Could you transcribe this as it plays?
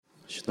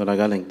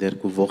Շնորհակալ ենք դեր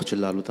քու ողջ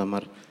լալուտ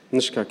համար։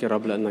 نشكرك يا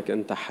رب لأنك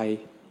أنت حي.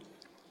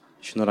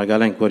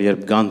 Շնորհակալ ենք որ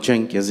երբ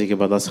գանչենք, եզի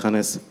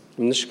կպատասխանես։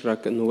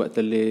 بنشكرك إنه وقت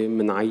اللي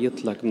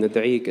منعيط لك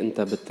بندعيك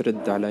أنت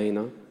بترد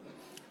علينا.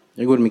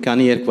 Եգուր մի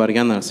քանի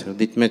երկվարյան ասել,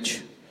 դիտ մեջ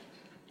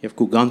եւ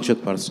քու գանչդ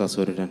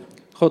բարձրացորեն։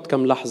 خد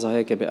كم لحظة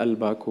هيك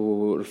بقلبك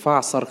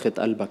ورفع صرخة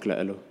قلبك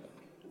لإله.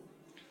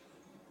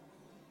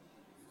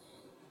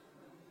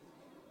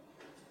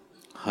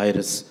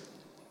 Հայրս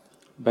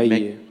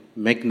بيي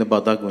մեկ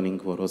նպատակ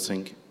ունենք որ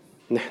ոսենք։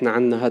 نحن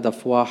عنا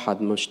هدف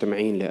واحد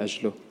مجتمعين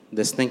لأجله،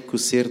 Դեսնենք քու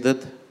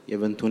սիրտդ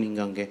եւ ընդունենք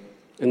անգե։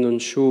 إنه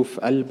نشوف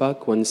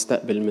قلبك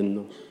ونستقبل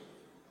منه.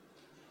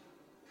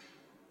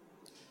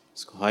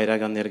 Իսկ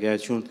հայրական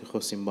ներկայություն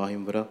կխոսին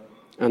բահին վրա։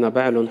 أنا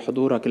بعلن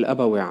حضورك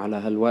الأبوي على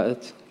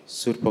هالوقت.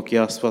 Սուրբ ոգի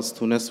Աստված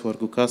տունես որ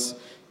գուքաս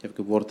եւ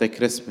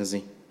կորտեքրես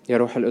մեզի։ يا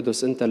روح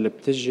القدس أنت اللي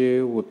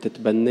بتجي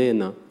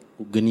وبتتبنينا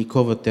Ու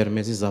գնիկովը դեր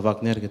մեզի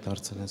զավակներ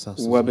կդարձնես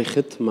Աստծո։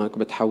 وبختمك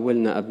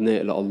بتحولنا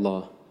أبناء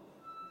لله.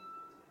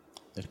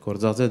 Դեր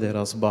կորձածե դեր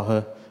ասբահը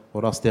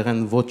որ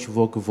աստեղեն ոչ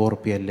ոք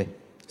որպիել է։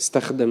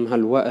 استخدم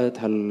هالوقت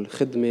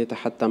هالخدمة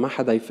حتى ما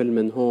حدا يفل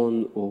من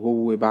هون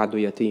وهو بعده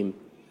يتيم.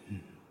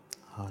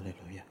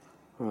 Հալելույա։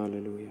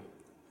 هاليلويا.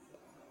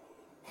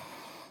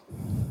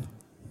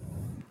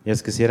 Ես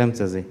կսիրեմ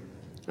ձեզի։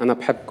 أنا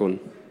بحبكن.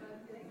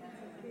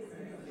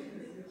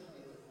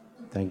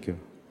 Thank you։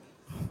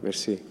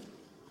 ميرسي.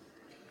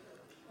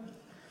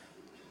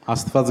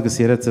 Աստված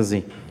կսիրե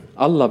ձեզի։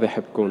 الله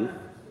بحبكن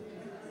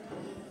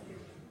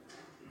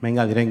Մենք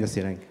ալ իրեն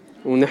կսիրենք։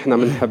 ونحن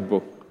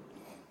منحبه.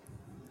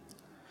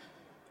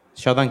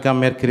 Շատ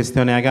անգամ մեր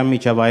քրիստոնեական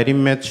միջավայրի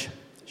մեջ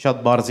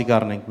շատ բարձի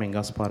կառնենք մենք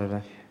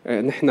ասպարերը։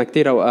 نحن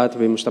كتير أوقات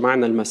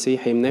بمجتمعنا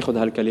المسيحي بناخد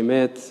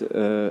هالكلمات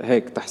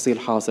هيك تحصيل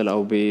حاصل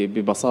أو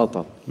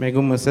ببساطة.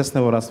 Մեգում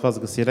ասեսնը որ Աստված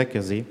կսիրե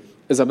քեզի։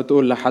 إذا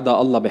بتقول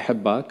لحدا الله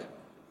بحبك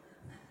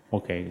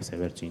Okay,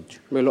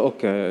 սևերջինչ։ بقول له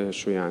أوكي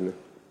شو يعني.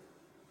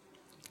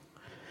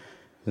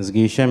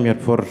 Զգիշեմ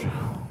երբ որ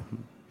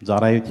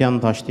ծառայության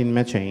դաշտին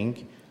մեջ էինք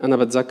أنا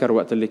بتذكر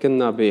وقت اللي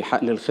كنا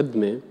بحقل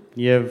الخدمة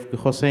եւ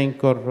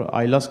կխոսեինք որ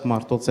այլասկ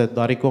մարդոց է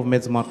դարիքով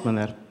մեծ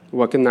մարդներ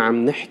وكنا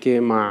عم نحكي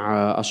مع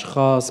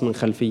أشخاص من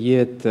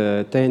خلفيات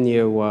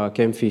تانية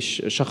وكان في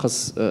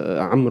شخص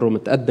عمره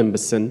متقدم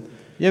بالسن.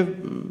 եւ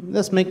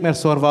դες մենք մեր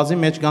սորվազի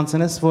մեջ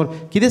կանցնես որ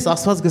գիտես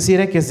Աստված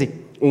կսիրե քեզի։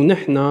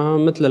 ونحن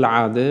مثل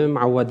العادة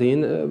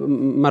معودين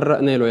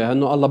مرقنا له إياها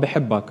إنه الله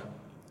بحبك.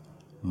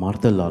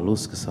 Մարդը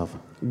լալուս կսավ։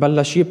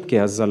 بلش يبكي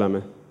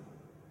هالزلمة.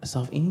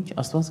 Ասավ ինչ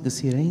Աստված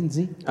կսիրե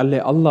ինձի։ قال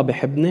لي الله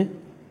بحبني.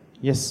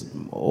 Ես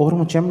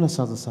օրը չեմ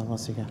լսած ասավ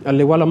ասիկա։ قال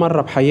لي ولا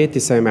مرة بحياتي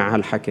سامع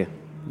هالحكي.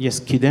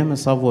 Ես գիտեմ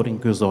ասավ որ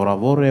ինքը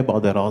զորավոր է,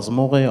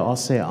 բادرազմող է,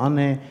 ասե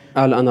անե։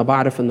 قال أنا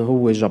بعرف إنه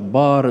هو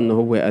جبار إنه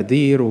هو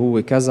قدير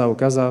وهو كذا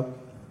وكذا.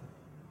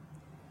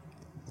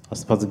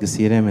 Աստված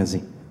կսիրե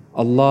մեզի։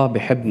 الله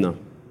بحبنا.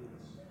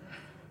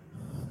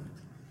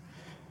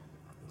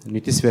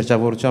 Նույնիսկ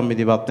վերջավորությամբ մի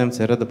դիվատեմ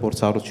ծերեդը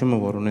փորձառությունը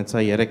որ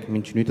ունեցա 3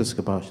 մինչ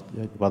նույնիսկ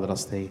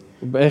կպատրաստեի։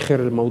 وبآخر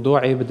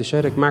الموضوع بدي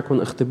شارك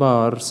معكم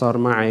اختبار صار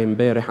معي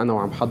امبارح أنا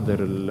وعم حضر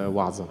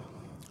الوعظة.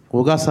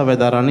 Ղուգաս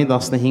ավետարանի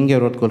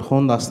 15-րդ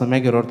գլխոն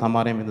 11-րդ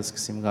համարի մենք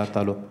սկսեմ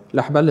գարտալու։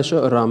 رح بلش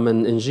اقرا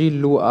من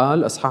انجيل لوقا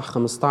الاصحاح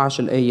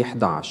 15 الايه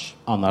 11.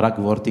 Անարակ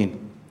որդին։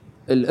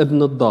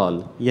 الابن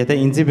الضال. Եթե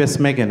ինձի պես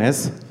մեկն ես,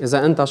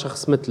 اذا انت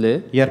شخص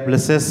مثلي երբ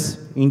լսես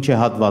ինչ է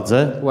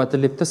հատվածը, وقت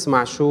اللي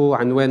بتسمع شو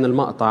عنوان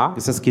المقطع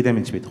գսես գիտեմ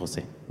ինչ պիտի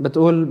խոսի։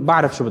 بتقول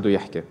بعرف شو بده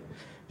يحكي.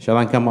 Շատ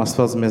անգամ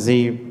Աստված մեզի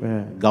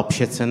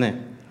գապշեցնե։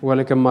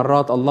 ولكن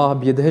مرات الله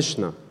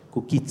بيدهشنا.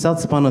 Ու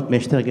կիծած բանդ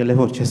մեջտեղ գելե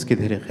որ չես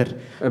գիտեր եղեր։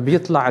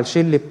 بيطلع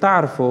الشيء اللي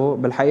بتعرفه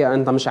بالحقيقه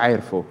انت مش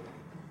عارفه.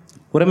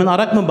 Ուրեմն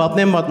արագ մը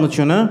բատնեմ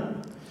պատմությունը,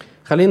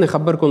 خليني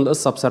اخبركم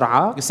القصه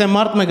بسرعه. գսեմ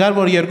մարդ մգար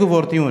որ երկու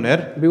որդի ուներ,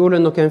 بيقول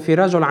انه كان في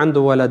رجل عنده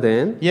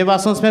ولدين եւ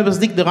ասոնց մեր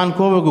բզդիկ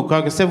դղանքով գուկա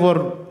գսե որ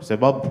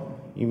սեբաբ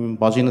իմ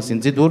բաժինս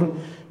ինձի դուր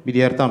մի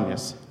երտամ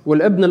ես։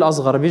 والابن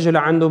الاصغر بيجي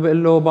لعنده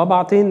بيقول له بابا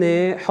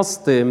اعطيني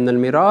حصتي من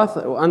الميراث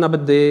وانا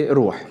بدي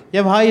روح.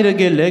 Եվ հայրը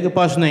գելե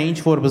գպաշնա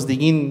ինչ որ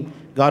բզդիկին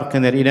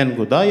գարկներ իրեն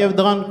գուտա եւ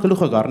դղան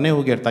գլուխը գառնե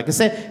ու գերտա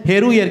գսե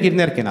հերու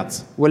երկիրներ կենաց։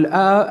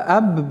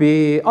 والاب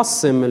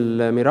بيقسم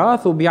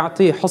الميراث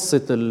وبيعطيه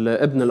حصه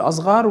الابن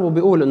الاصغر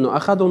وبيقول انه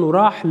اخذهم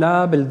وراح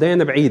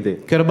لبلدان بعيده.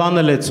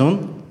 Կրբանը լեցուն,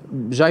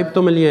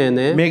 جايبته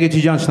مليانه մեګը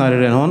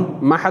ջիջանչներեն հոն,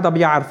 ما حدا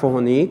بيعرفه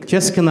هونيك.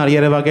 չես կնար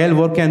Երևակել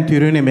որ կան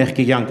տյուրունի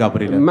մեղքի կյանք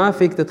ապրիլը։ ما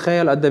فيك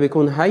تتخيل قد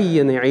بيكون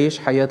هين يعيش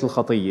حياه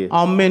الخطيه.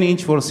 Ամեն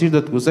ինչ որ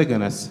սիրտդ գուզե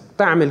գնաս։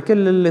 تعمل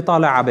كل اللي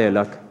طالع على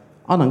بالك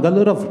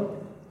Անանգալերով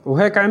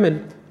وهيك عمل.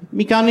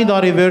 մի քանի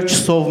տարի վերջ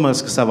սովմը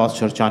սկսված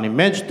շրջանի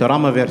մեջ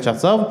դրամը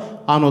վերջացավ,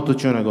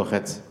 անօտությունը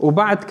գողեց։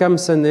 وبعد كم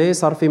سنه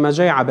صار في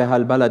مجاعه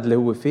بهالبلد اللي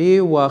هو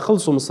فيه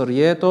وخلصوا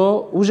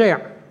مصرياته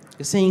وجاع.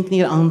 Գսե ինքն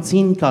իր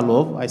անցին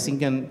կալով,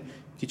 այսինքն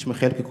քիչ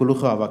մխելքի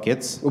գլուխը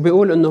ավակեց,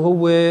 وبيقول انه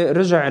هو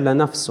رجع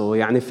لنفسه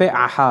يعني فاق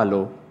على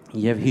حاله.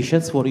 Եվ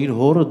հիշեց, որ իր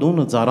հորը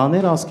դունը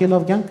ծառաներ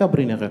ասկելով կյանք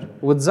ապրի նեղեր։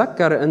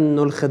 وتذكر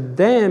انه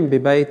الخدام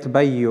ببيت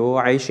بيو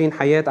عايشين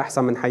حياة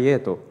احسن من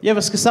حياته. Եվ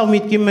սկսավ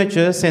միտքի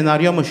մեջը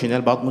սցենարիո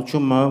մշինել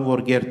բացմությունը,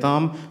 որ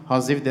գերտամ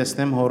հազիվ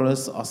դեսնեմ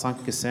հորս,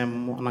 ասանք կսեմ,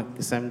 անանք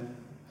կսեմ։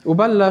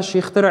 وبلش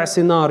يخترع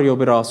سيناريو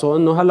براسه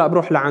انه هلا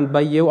بروح لعند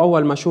بيي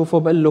واول ما اشوفه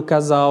بقول له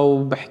كذا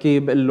وبحكي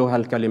بقول له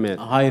هالكلمات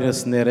Հայրս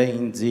ները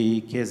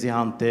ինձի, քեզի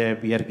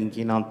հանդեպ,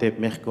 երկինքին հանդեպ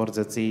մեղ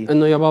կործեցի։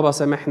 انه يا بابا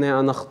سامحني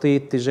انا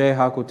خطيت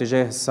تجاهك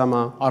وتجاه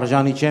السما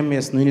Արժանի չեմ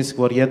ես նույնիսկ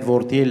որ իդ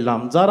որդի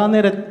լամ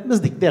ծառաները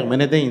մզդիկ տեղ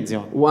մենե դե ինձ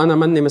յոն։ وانا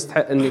ماني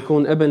مستحق اني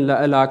اكون ابن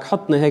لإلك،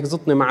 حطني هيك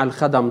زطني مع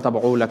الخدم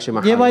تبعولك شي Եվ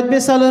محل.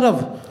 այդպես ալերավ։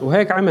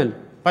 وهيك عمل.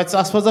 Բայց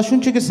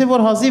Աստվածաշունչը գսե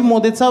որ հազիվ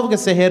մոդեցավ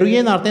գսե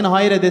հերույեն արդեն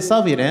հայրը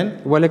դեսավ իրեն։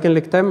 ولكن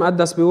الكتاب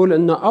المقدس بيقول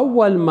انه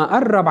اول ما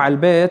قرب على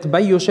البيت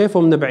بيو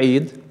شافه من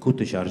بعيد،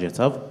 Կուտը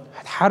շարժեցավ,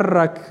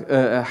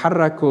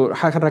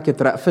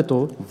 حركت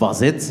رأفته،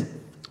 վազեց,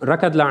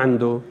 ركض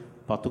لعنده،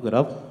 պատու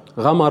գրավ,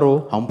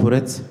 غمره،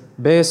 համբուրեց։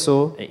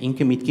 باسه.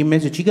 Ինքը միտքի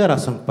մեջը չի գար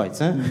ասոնք բայց,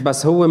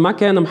 بس هو ما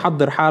كان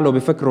محضر حاله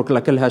بفكره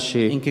لكل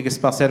هالشيء، Ինքը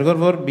կսպասեր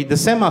որ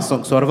բիդսեմ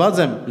ասոնք,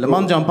 սորված եմ,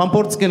 լման ջամփան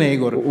փորձ կնեի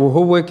գոր։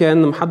 وهو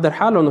كان محضر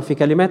حاله انه في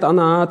كلمات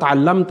انا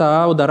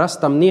تعلمتها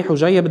ودرستها منيح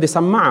وجاي بدي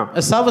سمعها.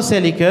 Սավը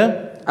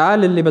սելիկը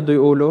قال اللي بده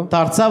يقوله،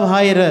 դարձավ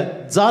հայրը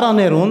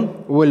ծառաներուն,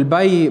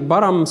 والبي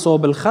برم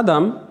صوب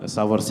الخدم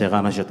սա որ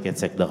սեղանը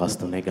շտկեցեք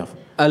դղաստուն եկավ։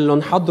 قال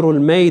لهم حضروا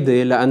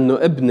الميدة لأنه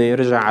ابني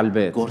رجع على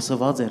البيت.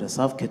 Գործված էր,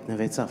 սավ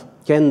գտնվեցավ։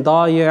 كان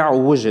ضايع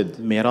ووجد،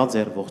 Մեռած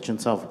էր,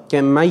 ողջնցավ։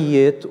 كان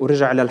ميت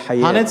ورجع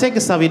للحياة. Հանեցեք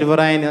սավ իր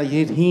վրային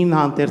իր հին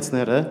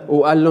հանդերձները,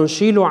 وقال لهم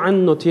شيلوا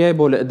عنه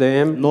ثيابه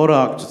القدام، նորը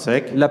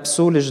ակցուցեք,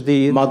 لبسوه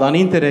الجديد،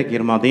 մադանին դրեք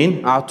իր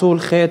մադին, أعطوه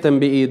الخاتم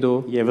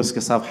بإيده، եւ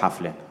սկսավ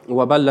حفلեն։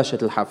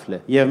 وبلشت الحفلة.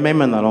 Եվ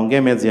մեմն ալոնգե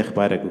մեծ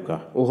եղբայրը գուկա։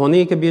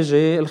 وهونيك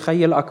بيجي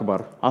الخي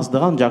الأكبر. Աս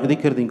դղան ջագդի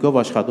քրդինքով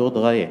աշխատող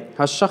դղա է։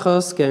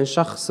 هالشخص كان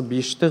شخص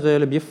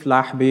بيشتغل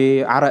بيفلح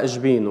بعرق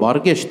جبينه،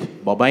 Վարգեշտ,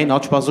 բաբային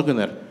աչ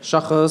բազուկներ։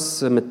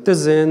 شخص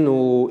متزن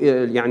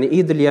ويعني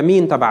ايد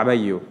اليمين تبع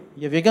بيو.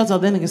 Եվ եկած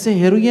ադենը գսե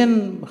հերույեն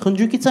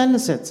խնջուկից այն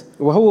լսեց։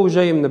 وهو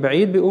جاي من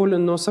بعيد بيقول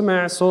انه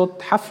سمع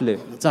صوت حفلة.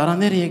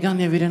 Ծառաները եկան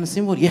եւ իրեն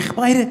ասին որ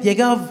եղբայրդ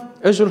եկավ։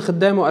 اجوا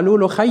الخدام وقالوا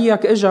له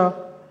خيك اجا.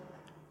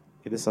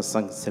 Գիտես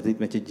ասանք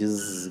սրդիտ մեջ ջզ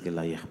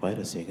գլա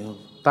եղբայրս եկավ։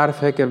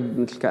 بتعرف هيك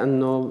مثل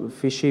كأنه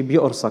في شيء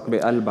بيقرصك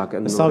بقلبك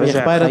انه Սա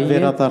رجع եղբայրդ خيي.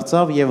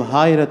 վերադարձավ եւ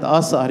հայրդ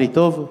աս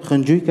արիտով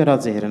խնջույք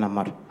կրած է իրեն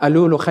համար։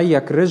 قالوا له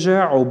خيك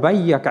رجع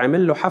وبيك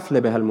عمل له حفلة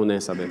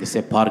بهالمناسبة.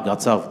 Գսե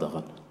փարգացավ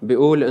դղան։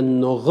 بيقول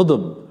انه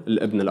غضب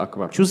الابن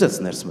الاكبر،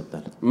 Չուզեց ներս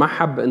մտնել։ ما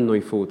حب انه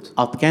يفوت،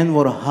 Ատկեն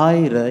որ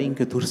հայրը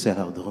ինքը դուրս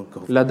եղավ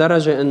դղանքով։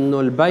 لدرجة انه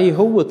البي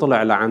هو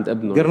طلع لعند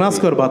ابنه. Գրնաց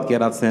կոր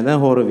պատկերացնելը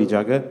հորը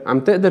վիճակը։ عم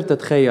تقدر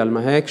تتخيل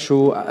ما هيك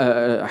شو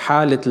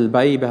حالة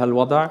البي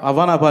بهالوضع؟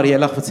 Ավանաբար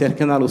ելախ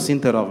ցերքնալ ու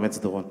սինտերով մեծ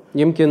դղան։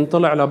 يمكن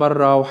طلع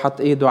لبرا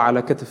وحط ايده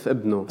على كتف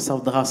ابنه، Սավ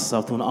դղաս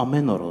սավտուն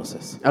ամեն օր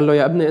ոսես։ قال له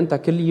يا ابني انت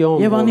كل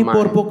يوم Եվ هون անի معي.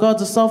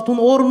 պորպոկածը սավտուն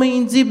օրը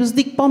ինձի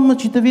բզդիկ պամը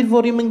չտվիր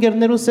որ իմ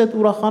ընկերներուս հետ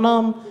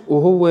ուրախանամ։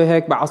 وهو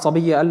هيك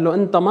بعصبية قال له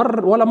انت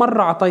ولا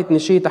مرة عطيتني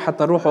شيء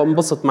حتى اروح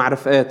وانبسط مع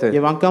رفقاتي.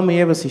 Եվ անգամ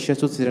եւս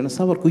հիշեցուց իրեն,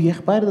 սա որ քու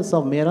եղբայրը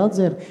սավ մեռած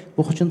էր,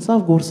 ողջնցավ,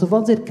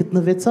 գործված էր,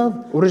 գտնվեցավ։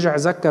 ورجع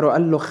ذكره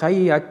قال له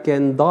خيك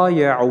كان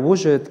ضايع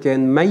ووجد،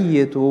 كان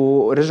ميت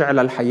ورجع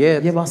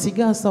للحياة. Եվ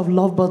ասիգա սավ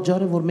լավ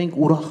բաժարը որ մենք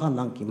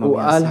ուրախանանք իմ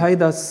وقال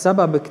هيدا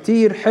السبب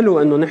كتير حلو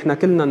انه نحن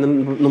كلنا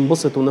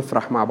ننبسط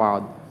ونفرح مع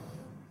بعض.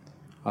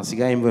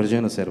 ասիգա իմ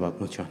վերջենը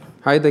սերվատնություն։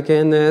 هيدا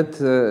كانت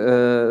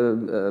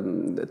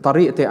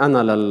طريقتي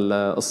انا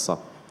للقصة.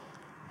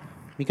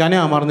 Մի քանի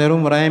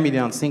ամառներում վրա եմ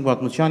իրանցինք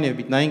պատմության եւ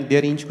բիտնայինք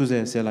դեր ինչ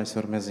կուզես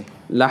այսօր մեզի։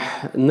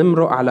 رح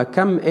نمرق على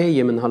كم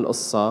آية من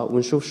هالقصة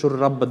ونشوف شو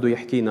الرب بده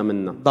يحكينا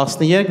منها.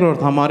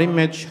 13-րդ համարի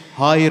մեջ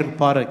հայր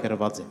բառը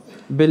գրված է։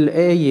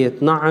 بالآية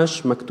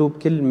 12 مكتوب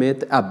كلمة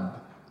أب.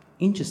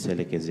 Ինչը սել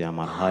է քեզի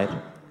համար հայր։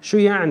 شو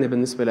يعني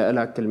بالنسبة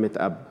لك كلمة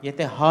أب؟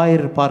 Եթե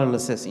հայր բառը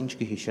լսես, ինչ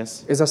կհիշես։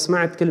 إذا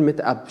سمعت كلمة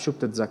أب شو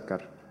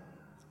بتتذكر؟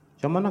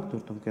 Ժամանակ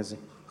դուրտում քեզի։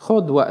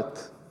 خد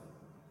وقت.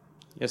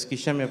 Ես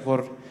քիշեմ երբ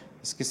որ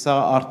սկսա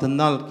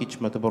արտնալ քիչ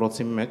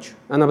մտորոցի մեջ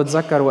أنا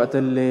بتذكر وقت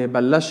اللي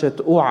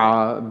بلشت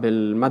أوعى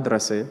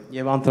بالمدرسة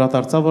եւ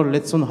անդրադարձա որ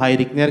լեցուն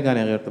հայրիկներ կան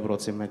եղել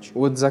դպրոցի մեջ։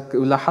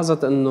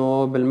 ولاحظت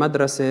إنه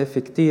بالمدرسة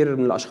في كتير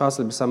من الأشخاص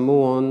اللي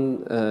بسموهم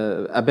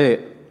أباء.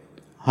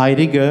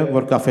 Հայրիկը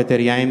որ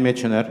կաֆետերիային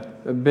մեջ ուներ,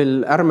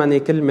 بالأرمني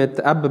كلمة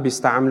أب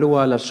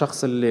بيستعملوها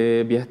للشخص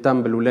اللي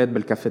بيهتم بالولاد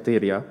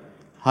بالكافيتيريا،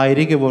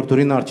 հայրիկը որ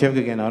դուրին արչև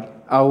կգենար,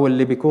 أو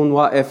اللي بيكون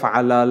واقف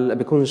على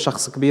بيكون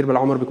شخص كبير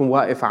بالعمر بيكون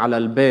واقف على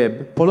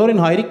الباب. բոլորին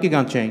հայրիկ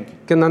կգան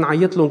չենք։ كنا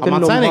نعيط لهم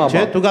كلهم Համացանեք չէ,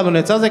 بابا. դու գալ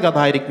ունեցած եք այդ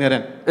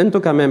հայրիկներեն։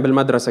 انتوا كمان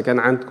بالمدرسة كان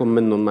عندكم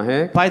منهم ما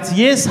هيك؟ Բայց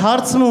ես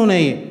հարցն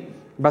ունեի,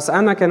 بس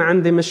أنا كان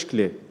عندي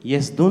مشكلة.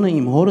 ես դունը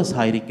իմ հորս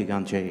հայրիկ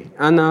կգան չէի։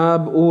 أنا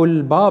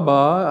بقول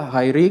بابا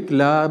هيريك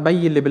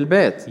لبي اللي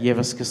بالبيت، Եվ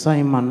սկսա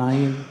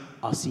իմանալ,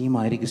 ասի իմ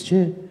հայրիկս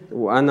չէ։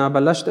 وأنا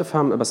بلشت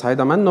أفهم بس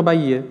هيدا منه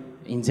بيي.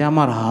 Ինձ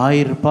համար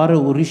հայր բառը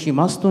ուրիշ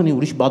իմաստ ունի,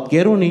 ուրիշ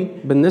պատկեր ունի։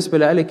 بالنسبة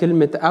لي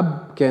كلمة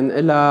أب كان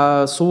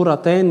لها صورة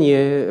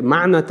تانية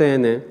معنى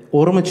تاني.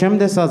 Օրը չեմ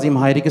տեսած իմ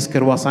հայրիկս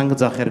կրուասան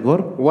գծախեր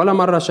գոր։ ولا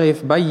مرة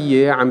شايف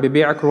بيي عم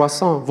ببيع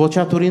كرواسون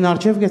Ոչատուրին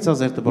արջև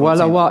գեցած էր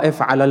ولا դպրոցին։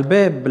 واقف على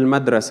الباب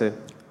بالمدرسة.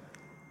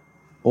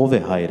 Ով է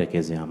հայրը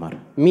քեզի համար։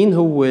 مين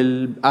هو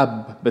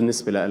الأب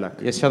بالنسبة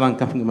لك؟ Ես շատ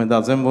անգամ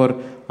կմտածեմ, որ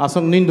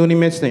ասում նույն դունի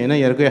մեջն էին,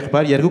 երկու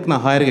եղբայր, երկուքն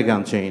հայր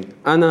կգան չէին։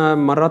 أنا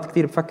مرات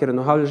كثير بفكر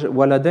إنه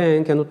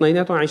هالولدين كانوا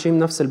اثنيناتهم عايشين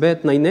بنفس البيت،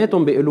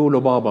 اثنيناتهم بيقولوا له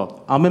بابا.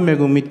 Ամեն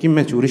մեկու միտքի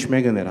մեջ ուրիշ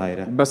մեկն էր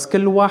հայրը։ بس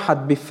كل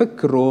واحد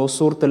بفكره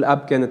صورة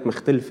الأب كانت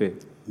مختلفة.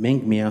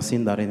 Մենք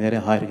միասին դարիները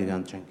հայր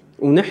կգան չենք։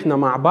 ونحن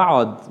مع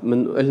بعض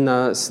من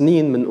قلنا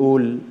سنين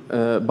بنقول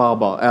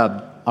بابا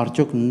أب.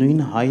 Արդյոք նույն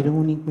հայրը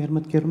ունենք մեր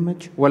մտքերում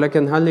մեջ։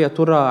 ولكن هل يا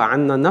ترى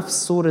عنا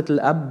نفس صورة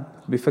الأب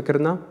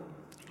بفكرنا؟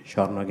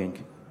 Շարունակենք։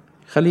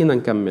 خلينا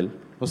نكمل.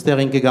 Ոստեղ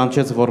ինքը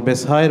գանչեց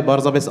որպես հայր,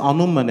 բարձրապես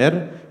անունն էր,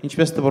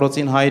 ինչպես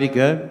դպրոցին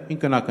հայրիկը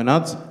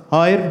ինքնակնած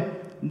հայր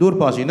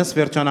դուր բաժինս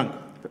վերջանանք։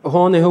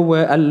 هون هو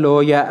قال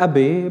له يا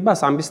أبي،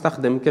 بس عم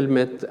بيستخدم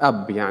كلمة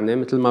أب يعني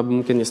مثل ما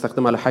ممكن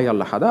يستخدمها لحي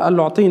الله حدا. قال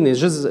له أعطيني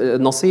جزء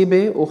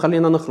نصيبي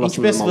وخلينا نخلص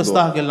من Ինչպես الموضوع.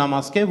 վստահ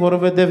գլամասկե,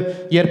 որովհետև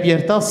երբ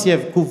երտաս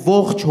եւ քու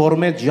ողջ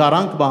հորմետ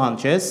ժարանք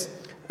բահանչես,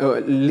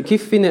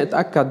 كيف فيني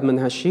أتأكد من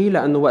هالشي؟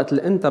 لأنه وقت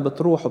اللي أنت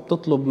بتروح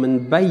وبتطلب من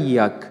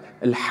بيك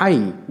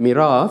الحي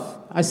ميراث،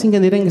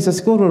 այսինքն իրենք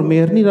ասեցին որ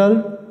մերնիրալ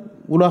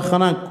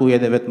ուրախանանք ու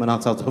եդեվետ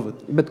մնացածով։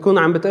 بتكون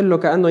عم بتقول له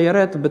كأنه يا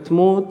ريت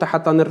بتموت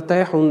حتى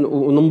نرتاح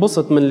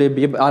وننبسط من اللي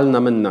بيبقى لنا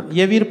منك.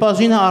 Եվ իր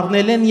բաժինը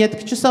առնել են,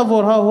 յետք չսա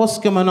որ հա հոս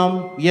կմնամ,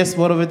 ես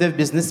որովհետև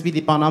բիզնես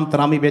պիտի բանամ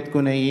տրամի պետք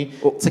ունեի,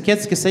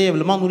 ցկեց կսե եւ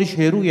լման ուրիշ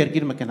հերու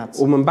երգիր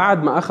մկնած։ ومن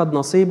بعد ما أخذ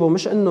نصيبه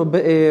مش إنه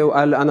بقي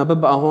وقال أنا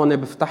ببقى هون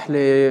بفتح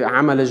لي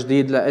عمل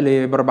جديد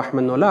لإلي بربح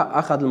منه، لا،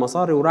 أخذ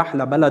المصاري وراح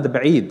لبلد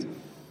بعيد.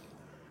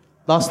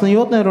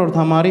 17-րդ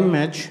համարի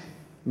մեջ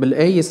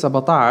بالآية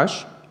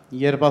 17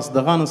 երբ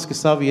ասդղան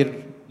սկսավ իր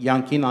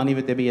յանքին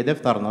անիվետեբի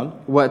յետև դառնալ,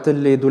 وقت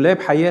اللي دولاب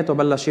حياته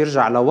بلش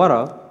يرجع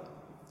لورا،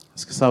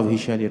 սկսավ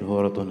հիշել իր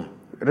հորոտունը։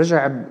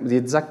 رجع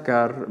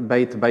يتذكر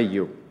بيت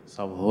بيو.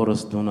 Սա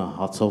հորս դունը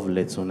հացով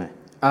լեցուն է։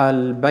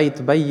 قال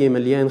بيت بيي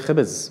مليان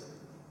خبز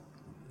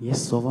Ես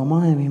սովամա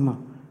եմ հիմա։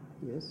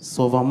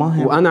 Սովամա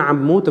եմ։ وأنا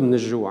عم موت من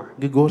الجوع،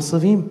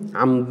 Գորսվիմ։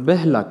 عم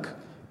بهلك.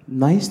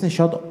 Նայսն է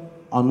շատ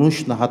անուշ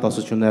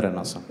նահատասություններ են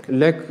ասանք։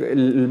 ليك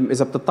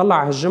إذا بتطلع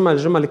على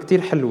الجمل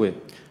كتير حلوة.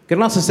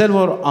 Կրնաս ասել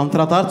որ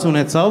անդրադարձ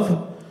ունեցավ,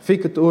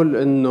 فيك تقول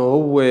إنه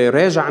هو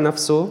راجع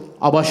نفسه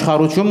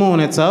աբաշխարություն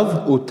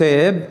ունեցավ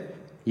وتاب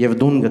եւ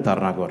դուն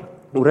գտարնագոր։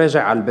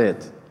 وراجع على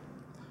البيت.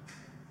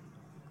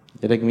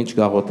 Երեք ինչ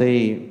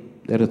գաղութեի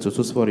դերը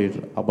ցույց որ իր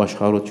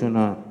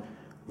աբաշխարությունը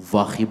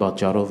վախի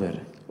պատճառով էր։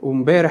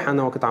 ومبارح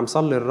أنا وقت عم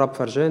صلي الرب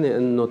فرجاني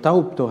إنه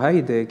توبته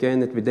هيدي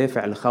كانت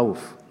بدافع الخوف.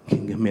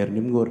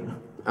 Գմերնիմ գոր։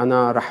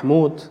 أنا رح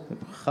موت،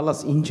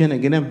 Խալաս ինչ են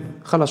գնեմ։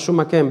 خلص شو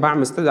ما كان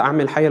بعمل مستعد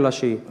أعمل حيلا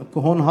شيء.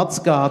 Հոն հաց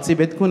կա, հացի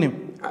պետք ունիմ։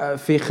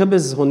 في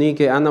خبز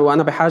هونيك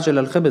وأنا بحاجة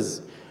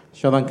للخبز.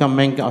 Շատ անգամ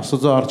մենք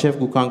Աստծո արչև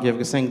գուկանք եւ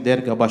գսենք դեր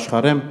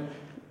գաբաշխարեմ,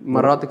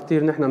 مرات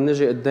كتير نحن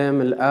بنجي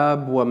قدام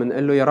الآب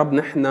وبنقول له يا رب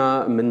نحن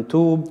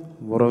منتوب،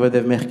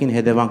 որովհետեւ մեղքին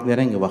հետևանքներ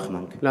են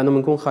գվախնանք։ لأنه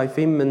بنكون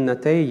خايفين من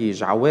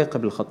نتائج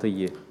عواقب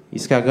الخطية.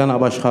 Իսկական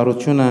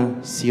աբաշխարությունը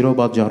սիրո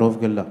պատճառով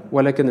գլա։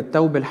 ولكن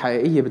التوبة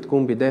الحقيقية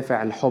بتكون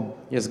بدافع الحب.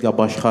 Ես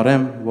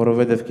գաբաշխարեմ,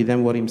 որովհետեւ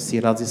գիտեմ որ իմ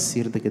սիրածի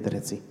սիրտը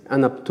կդրեցի։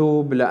 أنا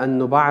بتوب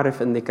لأنه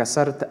بعرف أني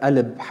كسرت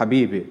قلب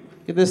حبيبي.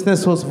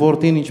 Գտեսնես հոս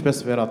որդին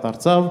ինչպես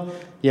վերադարձավ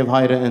եւ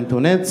հայրը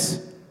ընդունեց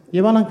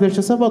եւ անանք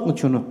վերջացավ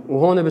պատմությունը։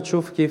 وهون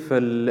بتشوف كيف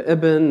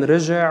الابن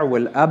رجع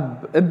والأب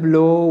قبله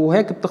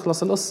وهيك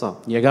بتخلص القصة.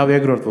 Եկավ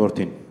երկրորդ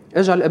որդին։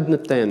 اجى الابن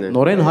الثاني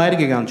Նորեն հայր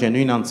կգան չէ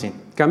նույն անցին։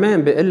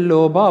 كمان بيقول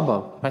له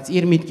بابا، Բայց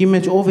իր միտքի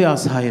մեջ ով է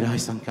աս հայրը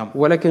այս անգամ։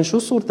 ولكن شو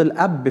صورة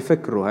الأب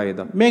بفكره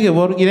هيدا؟ Մեկը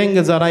որ իրեն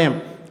գծարայեմ,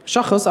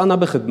 شخص أنا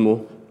بخدمه،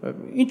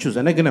 ինչ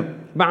ուզենա գնեմ։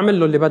 بعمل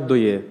له اللي بده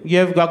إياه،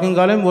 Եվ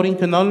գակնգալեմ որ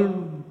ինքնալ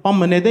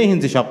պամնեդե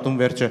ինձ շապտում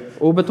վերջը։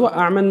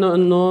 وبتوقع منه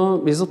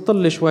إنه يزط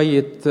لي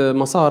شوية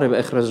مصاري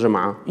بآخر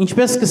الجمعة.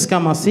 Ինչպես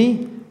կսկամասի,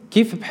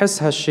 كيف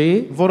بحس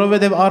هالشي؟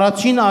 որովհետև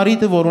առաջին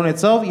արիտը որ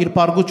ունեցավ իր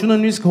բարգությունը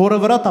նույնիսկ հորը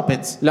վրա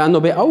տապեց։ لأنه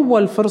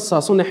بأول فرصة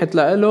سنحت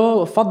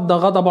له فض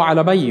غضبه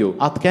على بيه،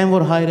 Ատկան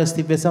որ հայրը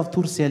ստիպեցավ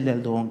դուրս ելնել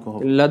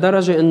դոնքով։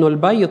 لدرجة إنه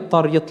البي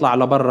اضطر يطلع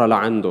لبرا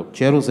لعنده،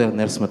 Չերուզեր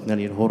ներս մտնել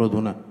իր հորը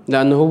դունը։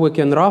 لأنه هو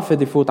كان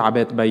رافض يفوت على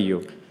بيت بيه.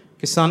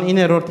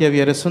 29-րդ եւ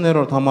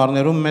 30-րդ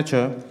համարներում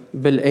մեջը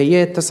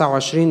بالآيات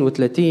 29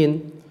 و30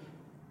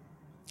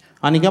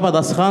 անիկա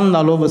պատասխան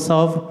լալով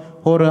ասավ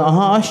հորը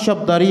ահա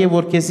աշճապ դարի է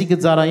որ քեզի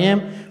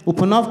գծարայեմ ու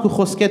փնավ քու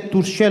խոսքետ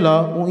դուրս շելա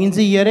ու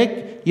ինձի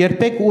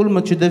երբեք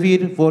ուլմը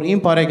չդվիր որ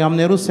իմ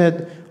բարեկամներուս հետ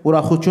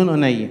ուրախություն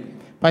ունեի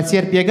բայց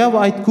երբ եկավ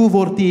այդ քու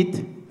որդիդ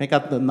մեկ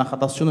հատ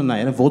նախատասությունը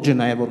նայել ոճը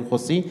նայել որ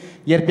խոսի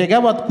երբ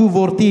եկավ այդ քու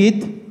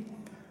որդիդ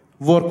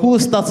որ քու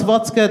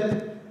ստացվածքը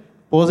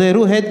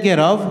բոզերու հետ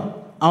գերավ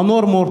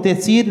անոր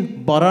մորտեցիր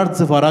բարար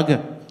ծվարագը.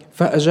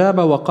 فأجاب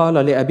وقال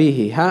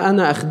لأبيه: ها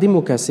أنا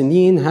أخدمك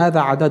سنين هذا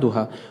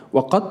عددها،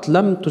 وقد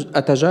لم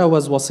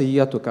أتجاوز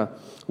وصيتك،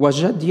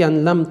 وجديا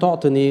لم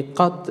تعطني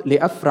قط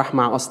لأفرح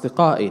مع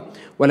أصدقائي.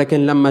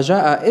 ولكن لما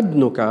جاء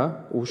ابنك،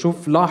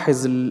 وشوف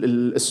لاحظ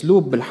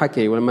الأسلوب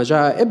بالحكي، ولما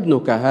جاء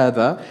ابنك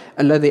هذا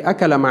الذي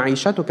أكل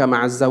معيشتك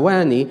مع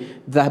الزواني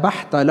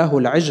ذبحت له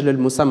العجل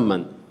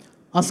المسمن.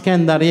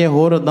 Ասկենդարիե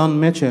հորը դան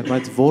մեջ է,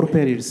 բայց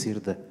որբեր իր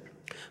սիրտը։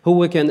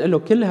 هو كان له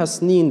كل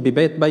هالسنين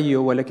ببيت بيه،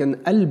 ولكن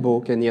قلبه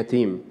كان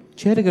يتيم.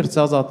 Չէր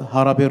գրծած այդ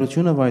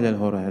հարաբերությունը վայելել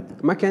հորը հետ։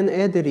 ما كان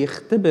قادر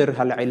يختبر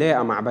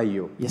هالعلاقة مع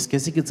بيه. Ես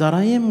քեզի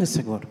կծարայեմ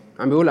գսեգոր։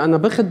 عم بيقول أنا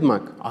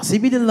بخدمك Ասի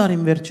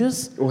բիդելարին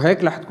վերջս,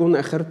 وهيك رح تكون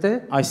آخرتي.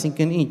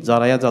 այսինքն ինչ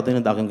ծարայած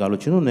ադենը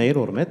դաղնգալություն ունեիր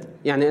օրմետ,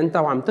 يعني أنت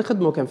وعم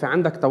تخدمه كان في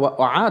عندك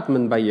توقعات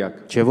من بيك.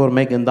 չէ որ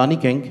մեկ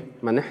ընտանիք ենք,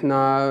 ما نحن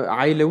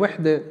عائلة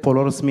وحدة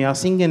բոլորս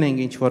միասին գնենք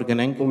ինչ որ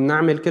գնենք,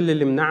 وبنعمل كل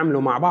اللي بنعمله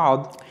مع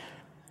بعض.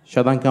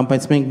 շատ անգամ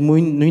բայց մենք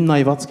նույն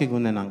նայվածքը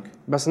կունենանք։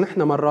 بس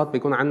نحن مرات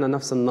بيكون عندنا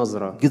نفس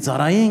النظرة،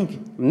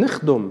 Գծարայենք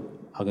بنخدم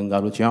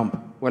ակնկալությամբ,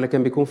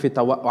 ولكن بيكون في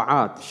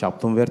توقعات.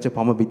 շաբթուն վերջը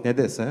փամը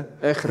բիտնեդես,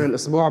 آخر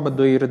الأسبوع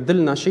بده يرد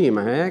لنا شيء،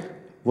 ما هيك؟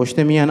 ոչ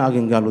թե միան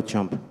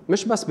ակնկալությամբ,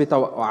 مش بس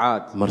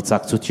بتوقعات،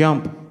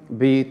 մրցակցությամբ։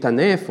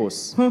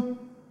 بتنافس.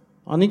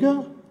 Անիկա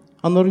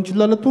անորինչ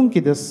լալտուն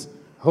կիդես։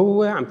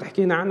 هو عم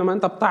تحكينا عنه، ما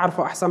أنت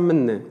بتعرفه أحسن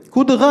مني.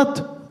 Քու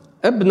դղատ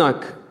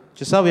ابنك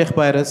չսավ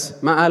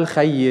եղբայրս, ما قال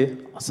خيي،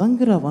 ասան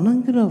գրավ,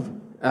 անան գրավ։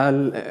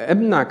 قال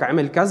ابنك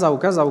عمل كذا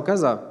وكذا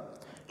وكذا.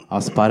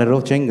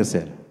 Ասպարերով չեն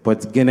գսել,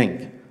 բայց գնենք։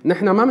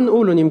 نحن ما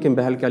بنقولهم يمكن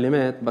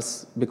بهالكلمات،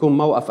 بس بيكون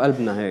موقف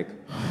قلبنا هيك.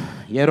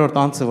 Երրորդ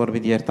անձը որ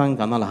պիտի երթան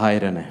կանալ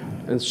հայրն է։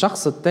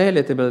 الشخص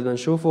الثالث اللي بدنا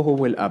نشوفه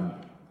هو الأب.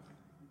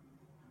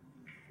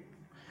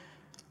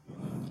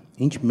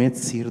 Ինչ մեծ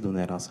սիրտ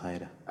ուներ աս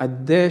հայրը։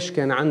 قديش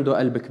كان عنده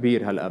قلب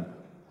كبير هالأب.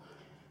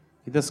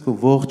 Գիտես քո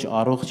ողջ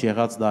առողջ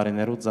եղած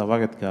դարիներու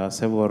ծավալդ կա,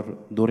 ասե որ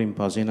դուրին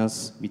բաժինս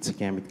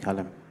միցկեմ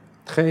միտքալեմ։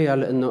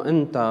 تخيل انه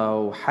انت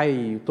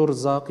وحي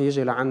ترزق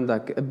يجي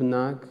لعندك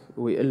ابنك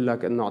ويقول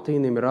لك انه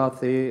اعطيني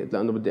ميراثي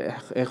لانه بدي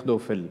اخده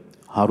فل.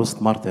 Հարուստ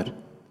մարդ էր,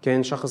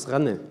 كان شخص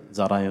غني،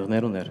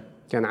 ծառայողներ ուներ։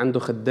 كان عنده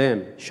خدام،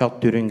 Շատ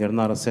դյուրին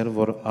գրնար ասել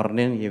որ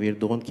առնեն եւ իր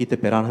դողոն կիտը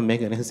պերանը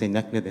մեկ են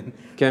սենյակն դեն։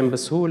 كان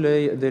بسهولة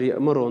يقدر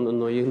يأمرهم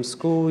انه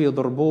يمسكوه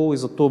يضربوه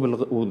ويزطوه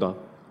بالأوضة.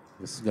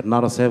 Ես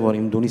գրնար ասել որ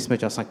իմ դունիս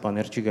մեջ ասանք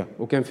բաներ չկա։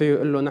 وكان فيه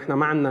يقول له نحن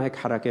ما عندنا هيك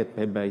حركات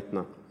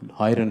ببيتنا.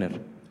 Հայրն էր,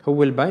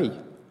 هو البي،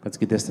 բայց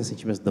գիտես դες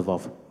ինչպես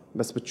դվավ։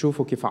 بس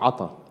بتشوفوا كيف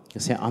عطى.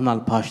 Ես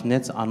անալ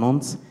փաշնեց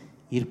անոնց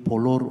իր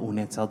բոլոր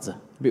ունեցածը։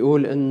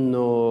 بيقول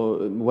انه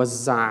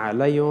وزع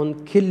عليهم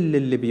كل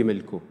اللي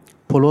بيملكوا،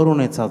 Բոլոր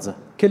ունեցածը։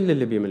 كل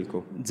اللي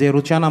بيملكوا.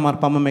 Ձերության համար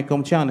պամը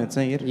մեկում չանեց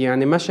իր։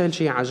 يعني ما شال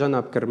شيء على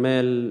جنب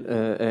كرمال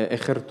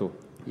اخرته.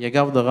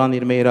 Եկավ դղան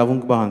իր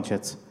մեիրավունք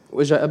բանջեց։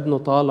 واجا ابنه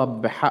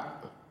طالب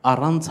بحق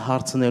Առանց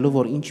հարցնելու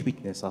որ ինչ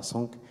պիտնես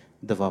ասոնք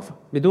դվավ։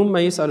 بدون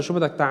ما يسأل شو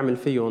بدك تعمل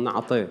فيهم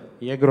عطيه.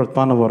 Երկրորդ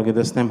բանը որ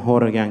գտեսնեմ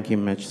հորը կյանքի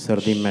մեջ,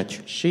 սրդի մեջ,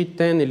 الشيء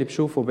الثاني اللي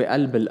بشوفه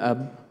بقلب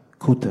الأب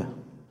քութը,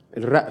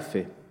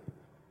 الرأفة.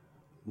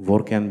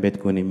 որ կան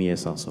պետք ունի մի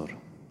ես ասոր։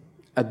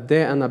 قد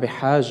ايه أنا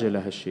بحاجة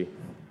لهالشيء.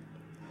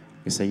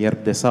 Ես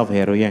երբ դեսավ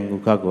հերոյեն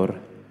գուկագոր,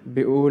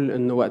 بيقول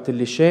إنه وقت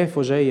اللي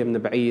شافه جاي من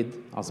بعيد،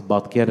 աս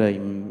բատկերը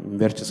իմ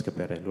վերջս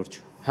կպերը լուրջ։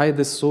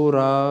 هيدي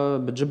الصورة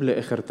بتجيب لي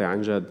آخرتي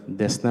عن جد.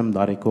 Դեսնեմ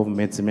դարիքով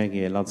մեծ մեկ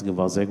ելած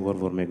գվազեք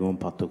որ մեկում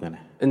պատուգան է։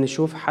 إني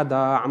شوف حدا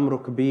عمره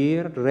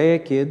كبير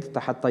راكد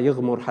حتى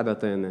يغمر حدا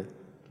تاني.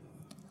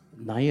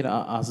 Նայր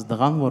աս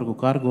դղան որ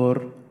գուկարգոր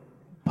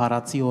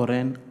փարացի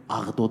օրեն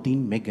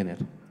աղդոտին մեկներ։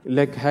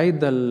 لك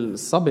هيدا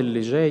الصبي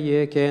اللي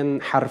جاي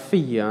كان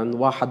حرفيا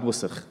واحد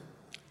وسخ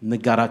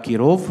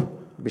Նկարակիրով,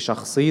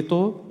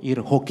 بشخصيته، իր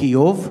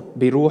հոգիով,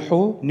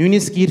 بروحه،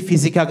 նույնիսկ իր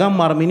ֆիզիկական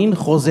մարմինին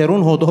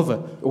խոզերուն հոդովը։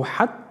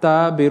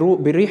 وحتى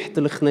بريحة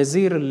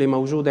الخنازير اللي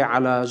موجودة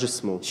على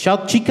جسمه.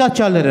 Շատ չի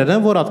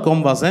կաչալերն որ at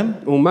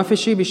կոմվազեմ, وما في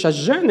شيء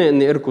بيشجعني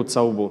اني اركض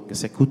صوبه،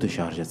 կսեկուտը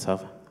շարժեցավ,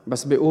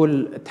 بس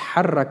بيقول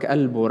تحرك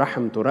قلبه،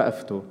 رحمته،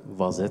 رأفته،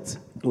 վազեց,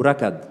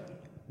 وركض.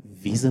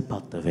 վիզը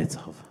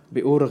պատտվեցավ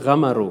بيقول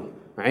غمره،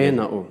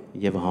 عانقه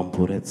եւ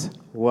համբուրեց։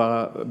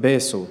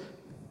 وباسه.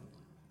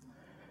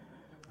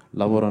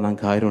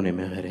 Լավորանանք հայրոնի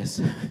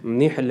մեղերես։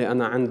 منيح اللي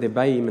انا عندي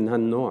بي من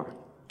هالنوع،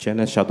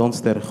 Չենե շադոնց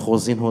դեր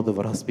խոզին հոդը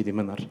վրաս պիտի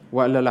մնար։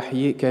 والا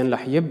كان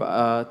رح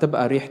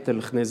تبقى ريحة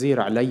الخنازير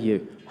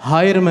علي.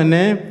 Հայր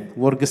մնե,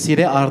 որ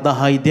գսիրե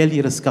արդահայդել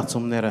իր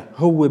սկացումները։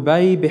 هو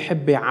بي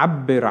بحب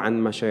يعبر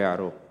عن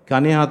مشاعره.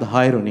 Կանի հատ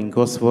հայրոնին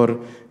կոս որ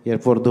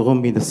երբ որ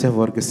դուղում մի դսե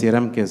որ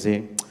գսիրեմ քեզի,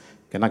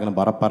 կնագն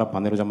բարապարա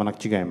բաներու ժամանակ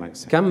չի գայեմ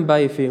ասե։ كم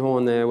بي في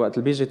هون وقت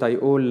اللي بيجي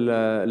تيقول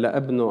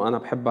لابنه انا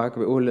بحبك،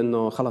 بيقول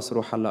انه خلص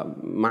روح هلا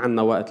ما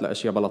عندنا وقت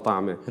لاشياء بلا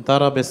طعمه.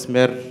 Ընդառաջ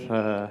մեր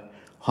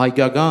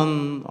հայկական,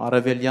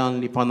 արևելյան,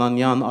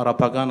 լիբանանյան,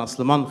 արաբական,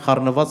 ասլման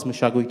խառնված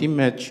մշակույթի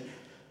մեջ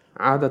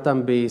عادة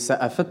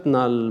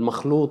بثقافتنا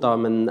المخلوطة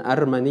من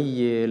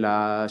أرمنية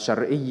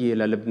لشرقية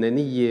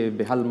للبنانية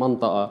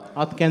بهالمنطقة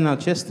ատկենա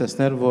չես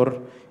տեսներ որ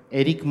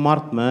Էրիկ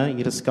Մարտմը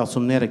իր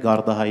սկացումները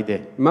գարդահայտ է։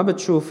 ما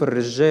بتشوف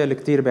الرجال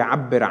كتير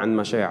بيعبر عن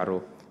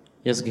مشاعره.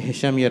 Ես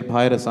գհիշեմ երբ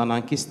հայրս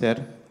անանկիստ էր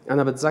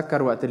أنا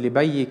بتذكر وقت اللي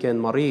بيي كان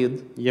مريض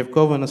եւ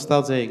կովը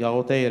նստած էի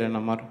գաղութե իրեն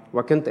համար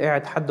وكنت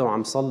قاعد حده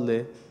وعم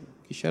صلي.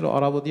 գիշերը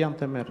արաբոդյան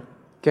թեմեր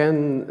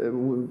كان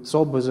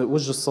صوب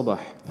وجه الصبح.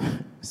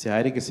 սի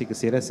հայրիկս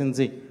գսիրես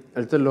ինձի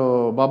قلت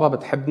له بابا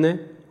بتحبني؟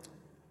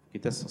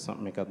 գիտես ասա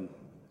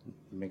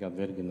մեկ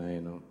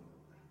վերգնայենո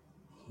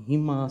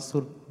հիմա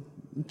ասոր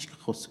ինչ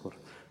խոսքոր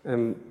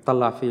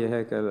طلع فيي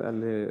هيك قال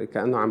لي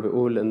كأنه عم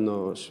بيقول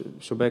إنه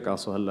شو بك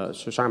قاصو هلا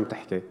شو عم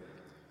تحكي؟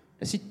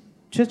 Էսի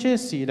չէ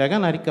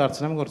իրական արի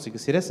կարծնամ գործի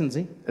գսիրես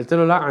ինձի قلت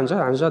له لا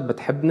عن جد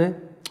بتحبني؟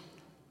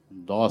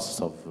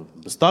 դասով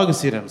բստագ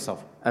սիրեմ սավ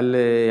قال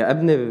لي يا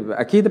ابني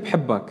أكيد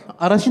بحبك.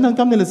 առաջին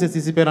անգամն էլ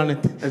էսի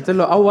սիպերանետ قلت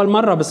له أول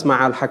مرة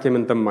بسمع هالحكي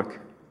من تمك.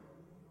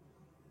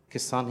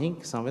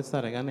 25-26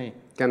 տարեկան էի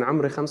كان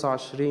عمري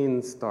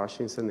 25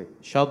 26 سنة.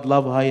 շատ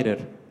լավ հայր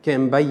էր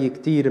كان بيي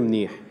كتير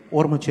منيح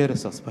օրը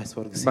չերս ասպես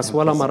որ գսիրեմ بس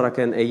ولا مرة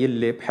كان قايل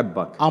لي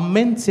بحبك.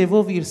 ամեն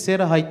ցևով իր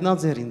սերը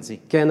հայտնած էր ինձի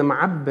كان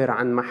معبر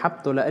عن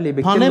محبته لإلي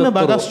بكل Հանելը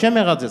բագած الطرق չեմ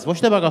եղած ես, ոչ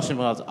թե բագած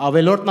չեմ եղած,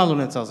 ավելորդն ալ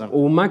ունեցած եմ։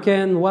 وما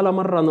كان ولا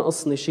مرة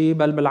نقصني شيء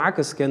بل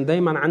بالعكس كان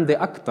دايما عندي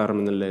أكتر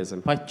من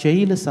اللازم. Բայց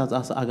չէի լսած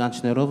աս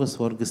ագանչներովս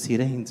որ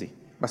գսիրե ինձի։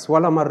 بس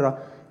ولا مرة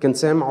كنت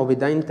سامعه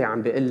بداينتي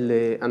عم بيقول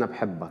لي أنا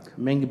بحبك.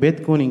 Մենք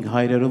պետք ունենք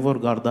հայրերով որ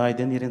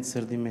գարդայդեն իրենց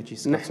սրդի մեջ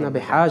իսկ։ نحن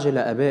بحاجة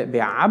لآباء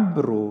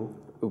بيعبروا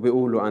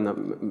وبيقولوا أنا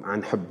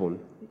عن حبهم.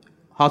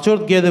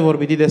 Հաջորդ գեդը որ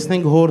պիտի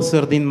տեսնենք հոր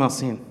սրդին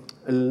մասին։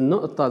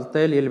 النقطة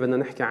التالية اللي بدنا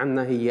نحكي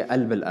عنها هي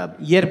قلب الأب.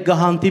 Երբ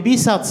գահանտիբի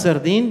սած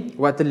սրդին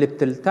وقت اللي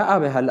بتلتقى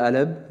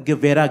بهالقلب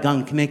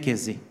գվերագանքնե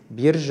քեզի,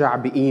 بيرجع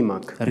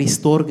بقيمك،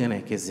 ռիստոր գնե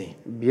քեզի։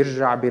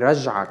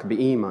 بيرجعك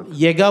بقيمك.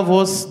 Եկավ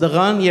ոս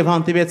դղան եւ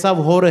հանդիպեցավ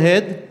հորը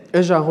հետ,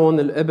 اجا هون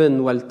الابن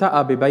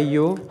والتقى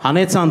ببيه،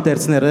 հանեց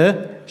անտերցները,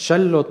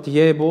 شلوا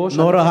ثيابه،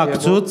 نورا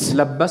هاكتوت.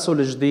 لبسه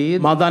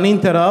الجديد، մադանին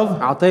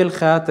դրավ, اعطيه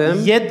الخاتم،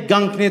 Ետ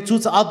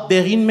գանքնեցուց այդ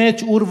դեղին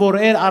մեջ ուր որ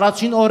էր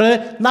առաջին օրը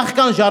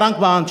նախքան ժարանք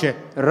բանջե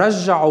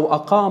رجعوا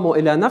وأقاموا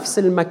إلى نفس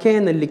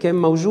المكان اللي كان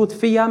موجود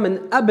فيها من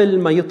قبل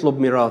ما يطلب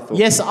ميراثه.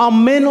 Ես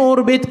ամեն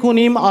օր պետք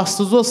ունիմ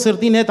Աստծո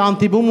սրտին հետ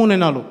անտիբում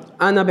ունենալու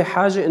أنا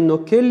بحاجة إنه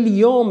كل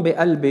يوم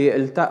بقلبي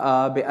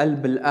التقى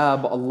بقلب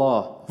الآب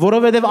الله.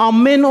 որովհետև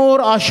ամեն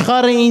օր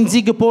աշխարհը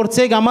ինձի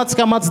գործե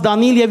գամած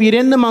դանիլ եւ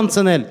իրեն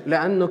նմանցնել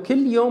لأنه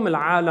كل يوم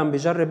العالم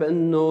بجرب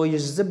إنه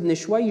يجذبني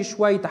شوي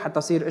شوي حتى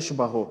أصير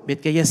أشبهه.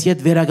 պետք է ես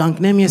իդ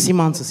վերագանքնեմ ես իմ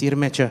անձս իր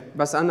մեջը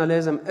بس أنا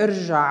لازم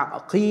أرجع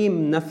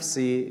أقيم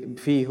نفسي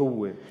فيه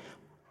هو.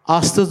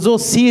 Աստծո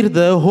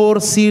սիրտը հոր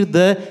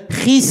սիրտը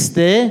խիստ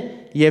է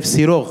եւ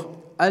սիրող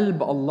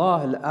قلب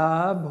الله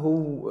الآب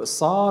هو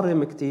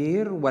صارم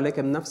كتير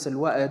ولكن بنفس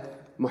الوقت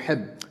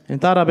محب.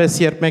 Ընդհանրապես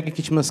երբ մեկը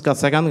քիչ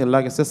մսկացական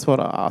գլագեսես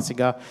որ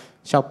ասիգա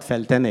շատ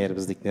ֆելտեն էր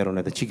բզդիկներուն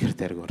դա չի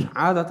գրտեր գոր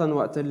عادة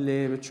وقت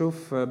اللي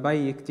بتشوف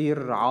بي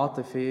كتير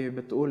عاطفي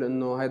بتقول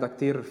إنه هيدا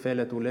كتير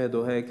فالت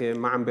ولاده هيك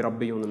ما عم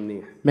بربيهم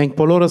منيح. Մենք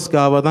բոլորս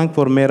կհավատանք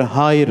որ մեր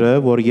հայրը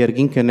որ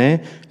երկինքն է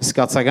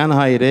սկացական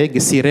հայր է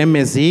գսիրե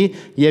մեզի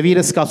եւ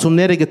իր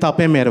սկացումները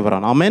գտապե մեր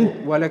վրան ամեն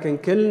ولكن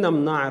كلنا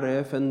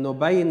بنعرف إنه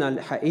بين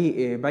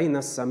الحقيقي بين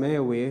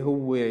السماوي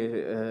هو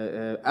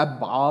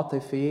أب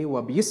عاطفي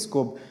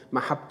وبيسكب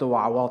محبته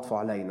وعواطفه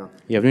علينا.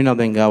 եւ նույնիսկ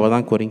դեն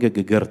կհավատանք որ ինքը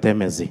կգրտե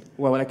մեզի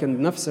ولكن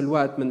بنفس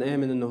الوقت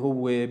بنآمن إنه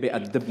هو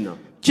بيأدبنا.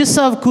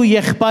 Չսավ քու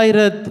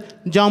եղբայրը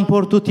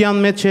ջամփորտության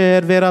մեջ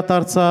էր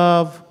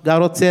վերադարձավ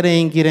գարոցեր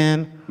էին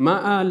իրեն ما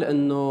قال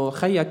إنه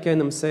خيك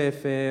كان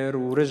مسافر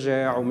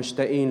ورجع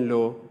ومشتاقين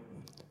له.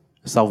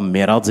 սավ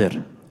մերած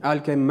էր قال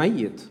كان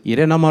ميت.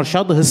 իրեն համար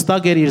շատ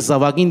հստակ էր իր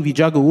զավակին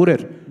վիճակը ուր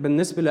էր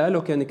بالنسبة له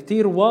كان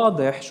كتير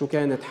واضح شو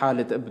كانت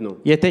حالة ابنه.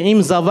 եթե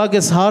իմ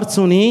զավակս հարց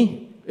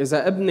ունի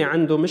إذا ابني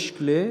عنده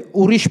مشكلة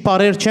ուրիշ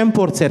բարեր չեմ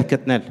փորձեր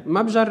գտնել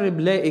ما بجرب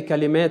لاقي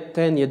كلمات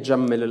تانية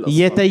تجمل القصة.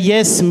 եթե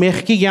ես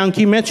մեղքի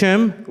կյանքի մեջ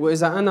եմ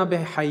وإذا أنا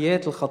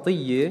بحياة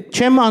الخطية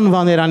չեմ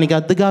անվաներ անիկա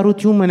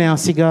դգարություն է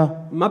ասիգա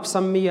ما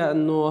بسميها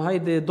إنه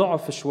هيدي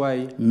ضعف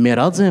شوي.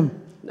 մերած եմ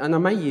أنا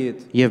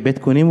ميت եւ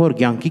պետք ունիմ որ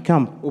կյանքի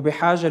կամ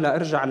وبحاجة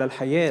لأرجع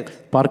للحياة.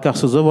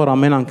 Պարկասուզով որ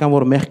ամեն անգամ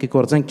որ մեղքի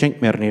կործենք չենք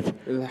մեռնիր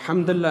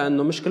الحمد لله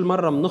إنه مش كل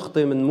مرة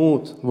بنخطي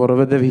منموت.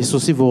 որովհետեւ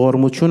Հիսուսի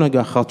ողորմությունը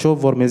գախաչով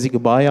որ մեզի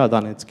կբայ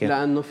ադանեցկե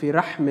لأنه في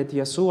رحمة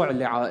يسوع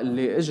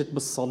اللي اجت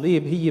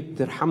بالصليب هي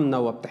بترحمنا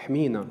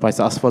وبتحمينا.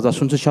 բայց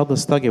Աստվածաշունչը շատ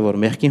հստակ է որ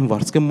մեղքին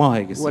վարձքը մահ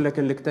է գսի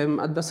ولكن الكتاب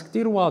المقدس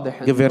كتير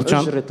واضح إنه جفرجان.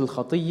 أجرة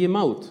الخطية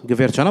موت.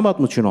 գվերջանա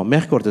պատմությունով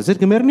մեղ կործես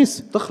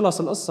կմեռնիս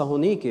تخلص القصة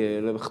هونيك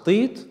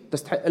خطيت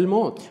تستحق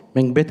الموت.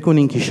 մենք պետք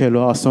ունենք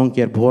հիշելու ասոնք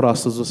երբ հոր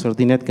Աստծո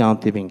սրտին հետ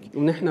կանտիվենք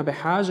ونحن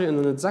بحاجة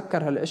إنه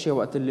نتذكر هالأشياء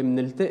وقت اللي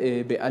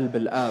بنلتقي بقلب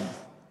الآب.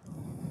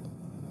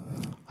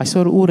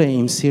 այսօր ուր է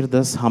իմ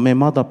սիրտս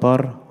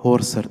համեմատաբար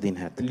հոր սրտին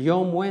հետ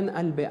اليوم وين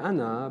قلبي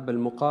أنا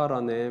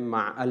بالمقارنة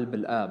مع قلب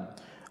الآب؟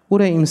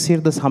 ուր է իմ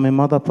սիրտս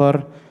համեմատաբար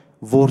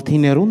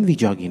որդիներուն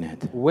վիճակին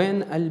հետ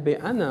وين قلبي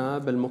أنا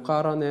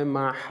بالمقارنة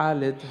مع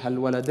حالة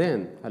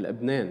هالولدين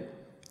هالابنين؟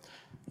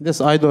 Դες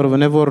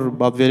այդօրվն է որ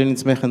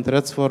բադվերինից մեխ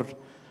ընտրեց որ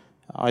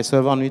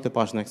այսօրվա նույնը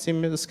պաշնակցի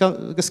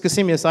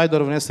սկսեմ ես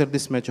այդօրվն է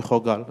սրդիս մեջ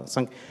խոգալ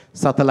ասենք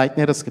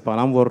սատելայտները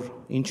սկպանամ որ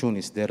ինչ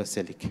ունիս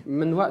դերսելիք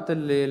من وقت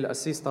اللي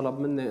القسيس طلب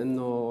مني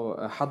انه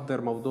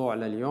احضر موضوع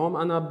لليوم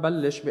انا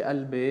ببلش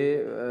بقلبي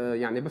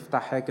يعني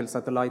بفتح هيك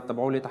الساتلايت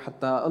تبعولي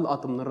حتى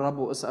القط من الرب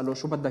واساله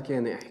شو بدك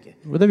ياني احكي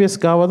Որտեւ ես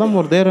կավադամ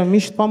որ դերը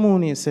միշտ բամ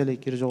ունի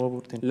սելիք իր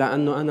ժողովուրդին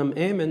لانه انا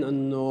مآمن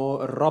انه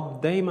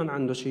الرب دائما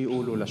عنده شيء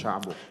يقوله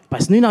لشعبه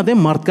Բայց նույն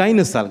ադեմ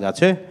մարդկայինը սալգա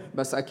չէ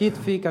بس اكيد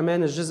في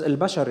كمان الجزء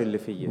البشري اللي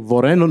فيه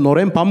Որեն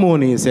նորեն բամ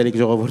ունի սելիք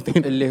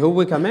ժողովուրդին اللي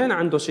هو كمان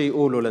عنده شيء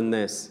يقوله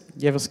للناس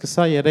Եվ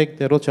սկսա երեք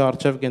դերոջը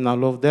արչև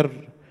գնալով դեր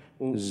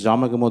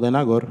ժամը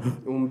կմոտենա գոր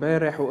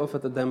ومبارح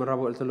وقفت قدام الرب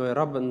وقلت له يا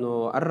رب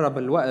انه قرب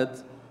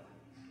الوقت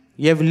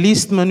Եվ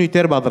լիստ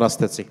մնույթեր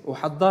պատրաստեցի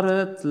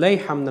وحضرت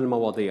ليحة من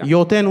المواضيع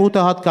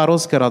 7-8 հատ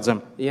կարոզ կրած եմ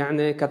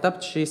يعني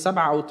كتبت شي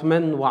 7 أو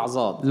 8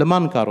 وعظات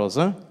լման կարոզ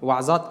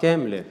وعظات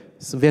كاملة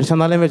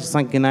վերջանալեմ մեջ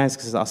ցանկ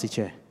գնայս ասի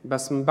չէ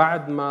بس من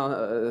بعد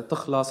ما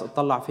تخلص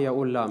اطلع فيها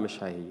اقول لا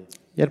مش هي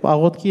Երբ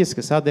աղոթքի ես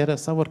սկսա դերը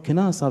սա որ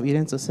քնասավ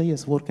իրենց ասա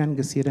ես որքան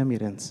գսիրեմ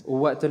իրենց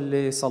ووقت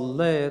اللي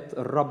صليت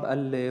الرب قال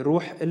لي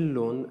روح قل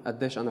لهم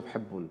قديش انا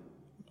بحبهم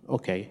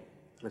Okay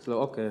قلت له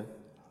اوكي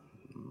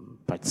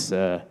բայց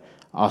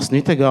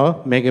ասնիթը գա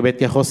մեկը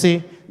պետք է խոսի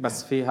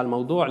بس في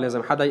هالموضوع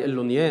لازم حدا يقول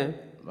لهم اياه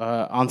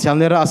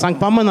անցյալները ասանք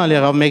բամանալ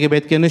եղավ մեկը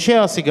պետք է նշի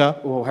ասի գա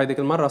وهيديك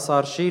المره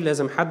صار شيء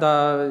لازم حدا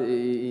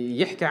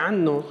يحكي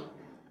عنه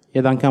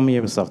Եդ անգամ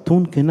եւսավ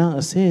տուն կնա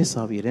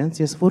ասեսավ իրենց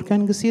ես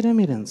որքան գսիրեմ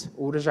իրենց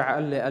ورجع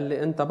قال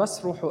لي انت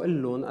بس روح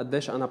وقل لهم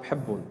قديش انا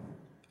بحبهم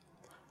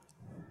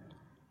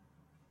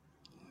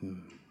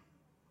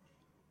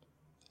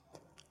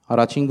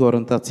Առաջին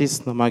գորընտացից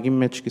նամակի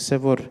մեջ կսե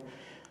որ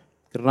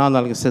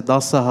կրնալ գսե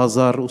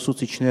 10000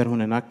 ուսուցիչներ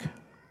ունենակ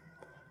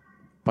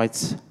բայց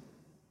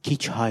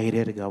քիչ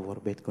հայրեր գա որ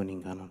պետք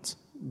ունին կանանց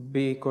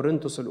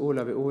بكورنثوس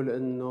الأولى بيقول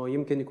إنه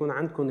يمكن يكون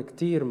عندكم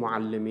كتير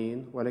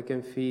معلمين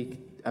ولكن في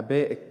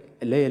آباء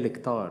قليل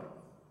كتار.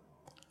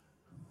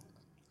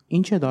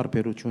 Ինչ է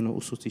դարբերությունը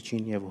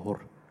ուսուցիչին եւ հոր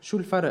شو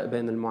الفرق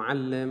بين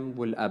المعلم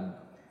والأب؟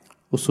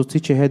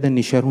 Ուսուցիչը հետ է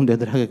նիշարուն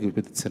դերակը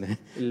գտցնե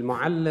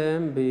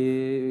المعلم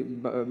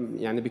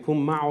يعني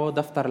بيكون معه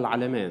دفتر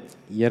العلامات.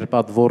 Երբ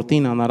at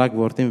որդին անարակ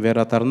որդին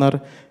վերադառնար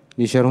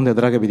նիշարուն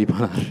դերակը պիտի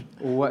բանար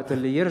ووقت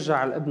اللي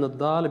يرجع الابن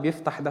الضال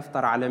بيفتح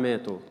دفتر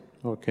علاماته.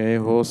 Okay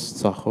հոս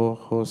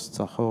ծախող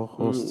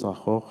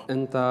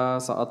أنت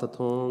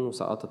سقطت هون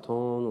وسقطت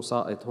هون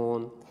وساقط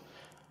هون.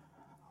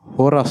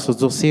 Հոր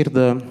Աստծո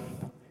սիրտը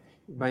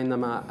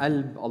بينما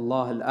قلب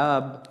الله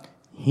الآب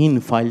հին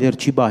ֆայլեր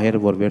չի բահեր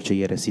որ վերջը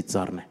երեսից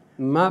ծառնե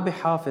ما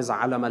بيحافظ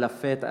على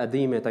ملفات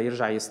قديمة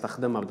تيرجع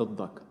يستخدمها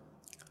ضدك.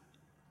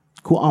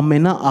 Քու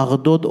ամենա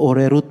աղդոտ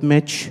օրերուտ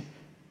մեջ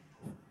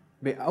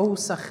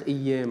بأوسخ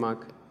أيامك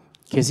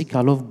քեզի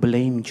կալով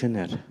blame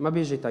չներ ما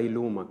بيجي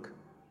تيلومك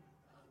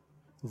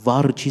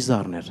վառ չի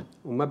զառներ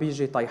وما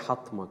بيجي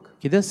تيحطمك.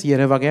 Գիտես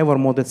Երևակայա որ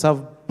մոտեցավ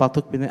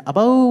պատուկ բինե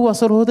ապա ու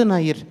ասոր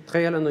հոդնայիր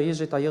تخيل انه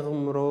يجي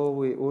تيغمره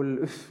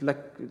ويقول اف لك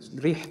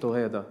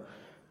ريحته هذا.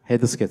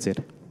 հետս կեցեր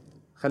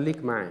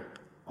خليك معي.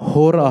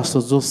 Հոր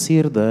Աստծո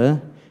սիրտը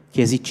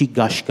քեզի չի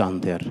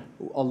գաշկանտեր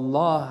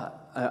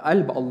والله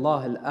قلب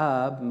الله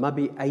الآب ما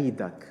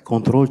بأيدك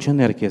կոնտրոլ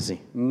չներ քեզի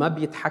ما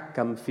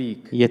بيتحكم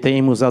فيك. Եթե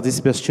իմ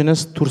ուզածից պես չնես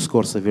դուրս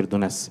կորսը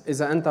վիրդունես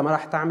إذا أنت ما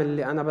رح تعمل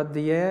اللي أنا بدي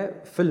إياه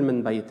فل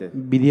من بيتي.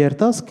 Բիդի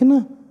երտաս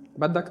կնա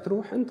بدك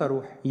تروح أنت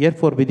روح. երբ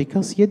որ բիդի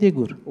կաս եդ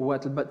եգուր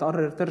وقت اللي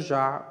تقرر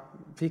ترجع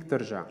فيك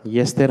ترجع.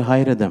 ես դեր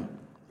հայրը դեմ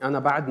أنا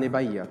بعدني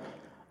بيك.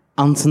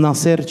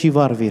 անցնասեր չի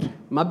վարվիր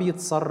ما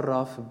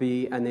بيتصرف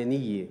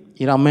بأنانية.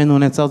 իր ամեն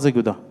ունեցածը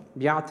գուտա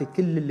بيعطي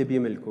كل اللي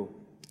بيملكه.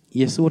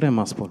 ես ուր եմ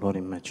աս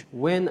բոլորի մեջ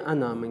وين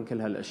أنا من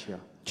كل هالأشياء؟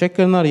 Չեք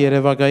կրնար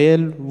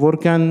Երևակայել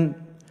որքան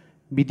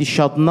բիդի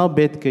շատնա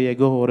պետք է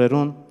եկող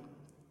օրերուն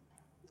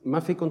ما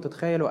فيكم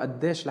تتخيلوا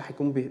قديش رح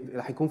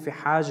يكون في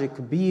حاجة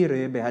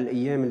كبيرة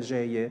بهالأيام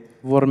الجاية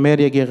որ մեր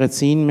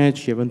եկեղեցին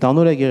մեջ եւ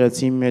ընդհանուր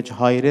եկեղեցին մեջ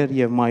հայրեր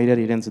եւ մայրեր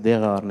իրենց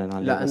դեղը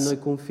առնեն لأنه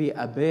يكون في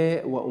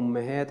آباء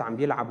وأمهات عم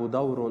بيلعبوا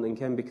دورهم إن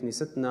كان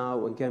بكنيستنا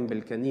وإن كان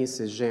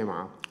بالكنيسة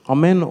الجامعة.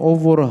 ամեն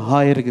ով որ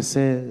հայր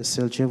գսե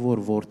սել չէ որ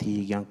որդի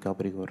յանք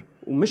կապրի գոր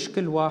ومش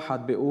كل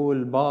واحد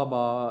بيقول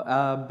بابا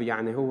آب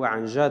يعني هو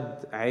عن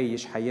جد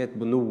عايش حياة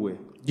بنوة.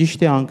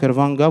 Ճիշտ է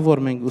անկրվան գա որ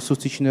մենք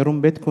ուսուցիչներուն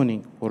պետք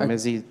ունենք որ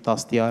մեզի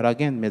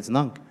տաստիարագեն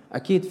մեծնանք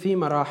أكيد في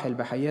مراحل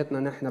بحياتنا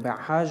نحن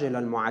بحاجة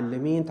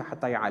للمعلمين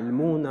حتى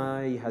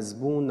يعلمونا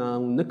يهذبونا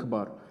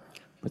ونكبر.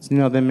 բայց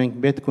նույնադեմ մենք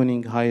պետք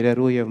ունենք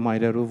հայրերու եւ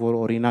մայրերու որ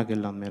օրինակ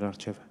լան մեր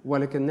արչեւ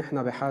ولكن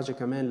نحن بحاجة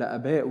كمان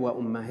لآباء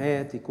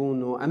وأمهات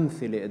يكونوا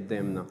أمثلة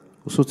قدامنا.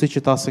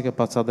 ուսուցիչը 10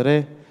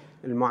 կբացադրե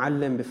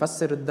المعلم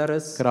بفسر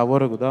الدرس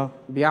գրավորը գուտա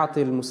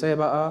بيعطي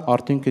المسابقة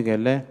արդյունքը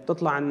գելե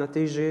تطلع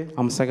النتيجة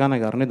ամսականը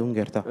գառնե դուն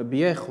գերտա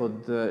بياخد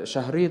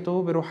شهريته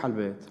وبيروح على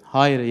البيت.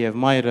 հայրը եւ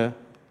մայրը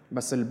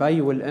بس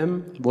البي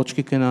والأم ոչ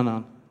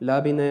կկնանան لا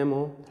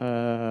بيناموا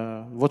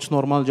ոչ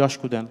նորմալ ջաշ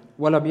կուտեն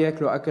ولا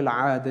بياكلوا أكل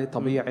عادي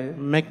طبيعي.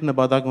 մեկ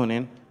նպատակ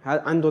ունեն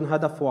عندهم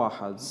هدف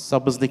واحد، սա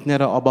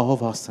բզդիկները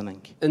աբահով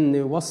հասցնենք։ ان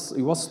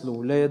يوصلوا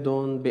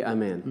اولادهم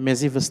بامان،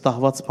 Մեզի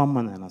վստահված բան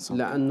մնան ասա։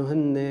 لانه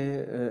هن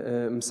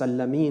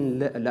مسلمين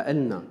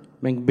لنا،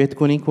 Մենք պետք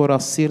ունենք որ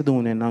ասիրդ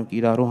ունենանք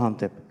իրարու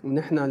հանդեպ։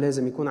 ونحن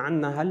لازم يكون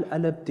عندنا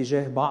هالقلب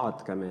تجاه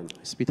بعض كمان.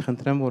 Սպիտ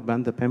խնդրեմ որ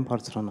բանդը փեմ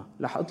բարձրանա։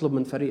 رح اطلب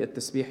من فريق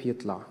التسبيح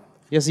يطلع.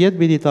 Ես իդ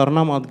պիտի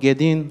դառնամ այդ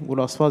գեդին, որ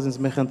Աստված ինձ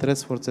մեխ ընտրեց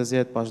որ ցեզի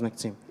այդ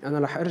բաժնեկցիմ։ انا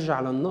رح ارجع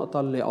للنقطه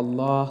اللي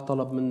الله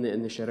طلب مني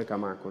اني شاركها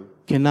معكم.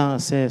 Կնա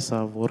ասեսա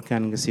որ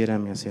կան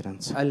գսիրեմ ես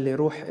իրենց։ قال لي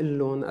روح قل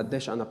لهم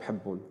قديش انا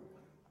بحبهم.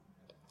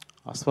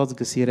 Աստված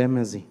գսիրեմ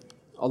մեզի։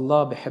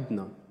 الله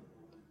بحبنا.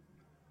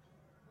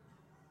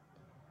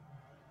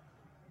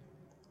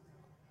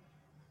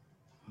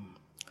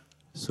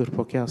 Սուրբ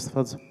ոգի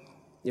Աստված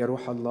يا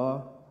روح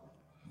الله،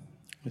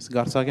 ես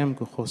գարցակեմ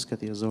քո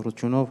խոսքդ եւ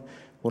զորությունով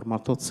որ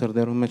մարդոց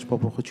սրդերում մեջ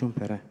փոփոխություն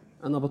բերե։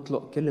 انا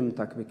بطلق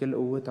كلمتك بكل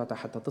قوتها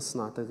حتى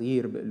تصنع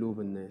تغيير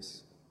بقلوب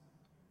الناس.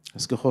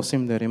 Ես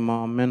կխոսիմ դեր իմ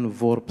ամեն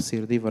որբ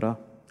սիրդի վրա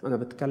انا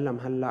بتكلم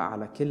هلا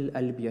على كل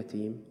قلب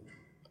يتيم،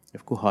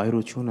 եւ քո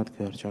հայրությունդ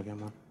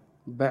կհրճագեմ։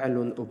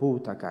 بعلن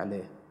ابوتك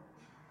عليه.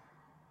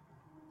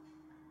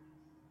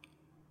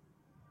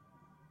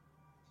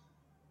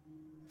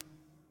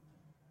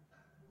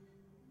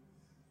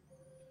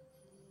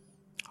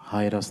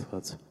 Հայր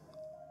Աստված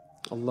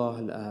الله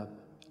الاب،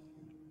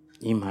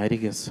 իմ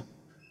հայրիկս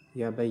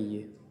يا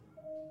بيي،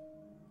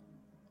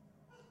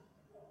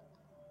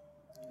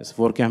 ես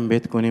որքան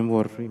պետք ունեմ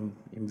որ իմ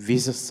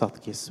վիզը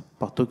սատկես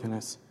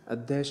պատուկնես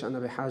قديش انا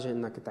بحاجه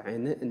انك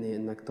تعانقني،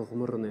 انك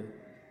تغمرني.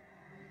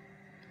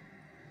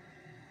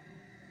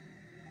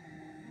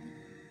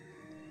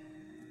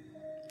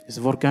 ես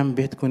որքան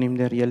պետք ունեմ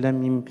դեր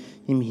ելեմ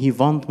իմ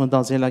հիվանդ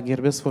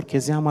մտածելակերպես որ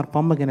քեզի համար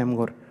բան մգնեմ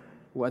գոր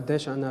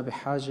وقديش انا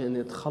بحاجه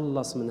اني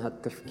اتخلص من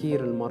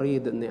هالتفكير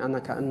المريض اني انا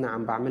كاني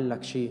عم بعمل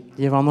لك شيء،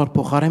 եւ անոր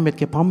փոխարեն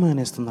պետք է բան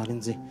մնես տանալ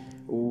ինձի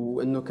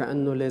وانه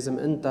كانه لازم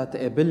انت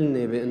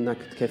تقابلني بانك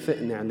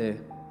تكافئني عليه.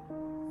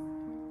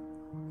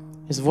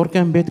 ես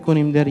որքան պետք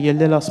ունեմ դեր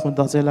ելել աս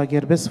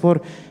մտածելակերպես որ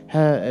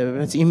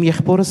իմ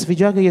եղբորս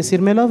վիճակը ես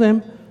իր մելավ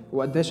եմ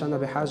وقديش انا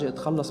بحاجه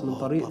اتخلص من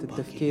طريقه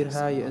التفكير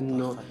هاي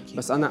انه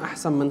بس انا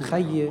احسن من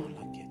خيي.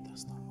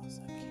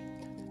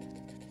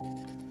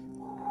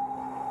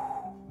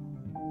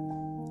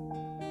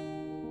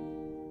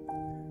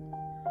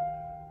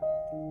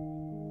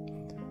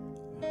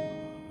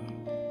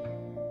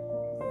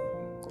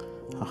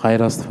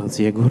 Հայր Աստված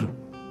Եգոր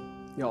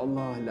يا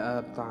الله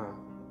الاب، تعا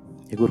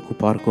Եգոր քո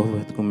պարկով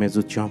հետ քո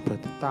մեծությամբ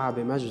հետ تعا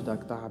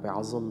بمجدك، تعا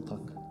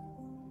بعظمتك.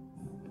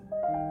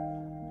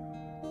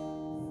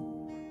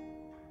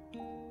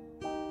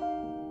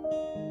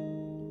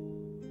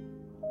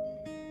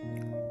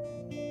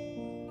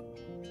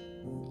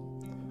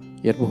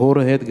 երբ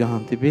հորը հետ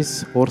գանտիբիս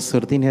հոր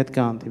սրտին հետ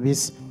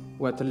գանտիբիս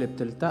وقت اللي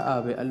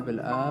بتلتقى بقلب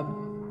الاب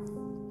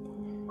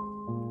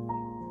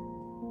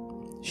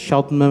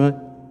շատ մը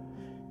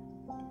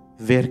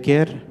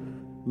վերքեր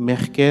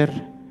մեղքեր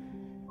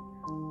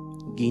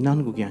գինան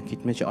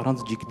գուգյանքիդ մեջ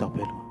առանց ջիկ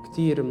տապելու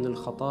كثير من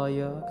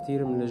الخطايا،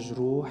 كثير من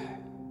الجروح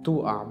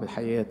توقع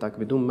بحياتك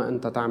بدون ما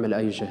انت تعمل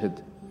اي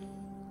جهد.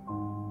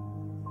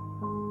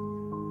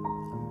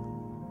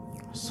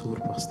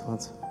 Սուրբ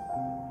Աստված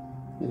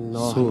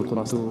الله سور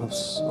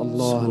القدوس،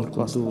 الله سور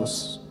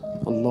القدوس،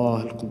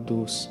 الله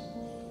القدوس.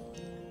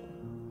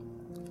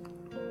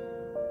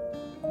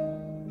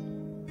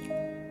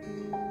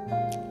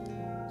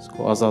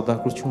 Սկո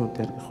ազատագրություն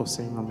դեր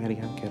խոսեին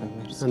ամերիկան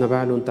կերամերս انا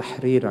بعلن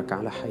تحريرك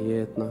على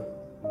حياتنا.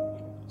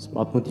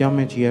 Պատմության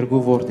մեջ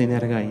երկու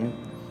որդիներ կային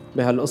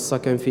بهالقصة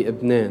كان في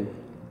ابنان،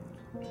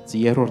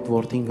 երրորդ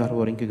որդին գար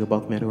որ ինքը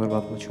գբատ մեր որ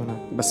պատմությունը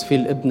بس في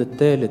الابن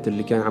الثالث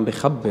اللي كان عم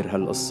بيخبر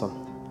هالقصة.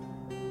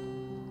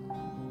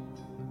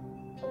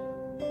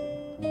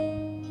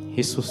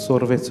 Հիսուս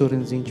սորվեցուր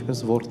ինձ ինչպես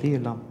որդի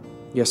ելամ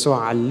يسوع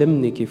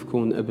علمني كيف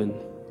كون ابن.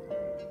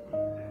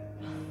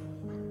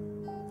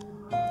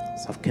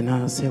 Սավ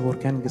կնասե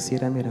որքան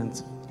գսիրեմ իրենց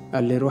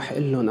قال لي روح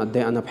قل لهم قد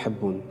ايه انا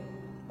بحبهم.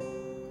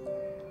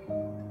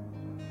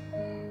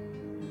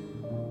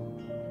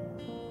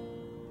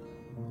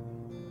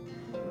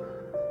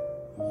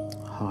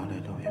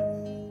 Հալելույա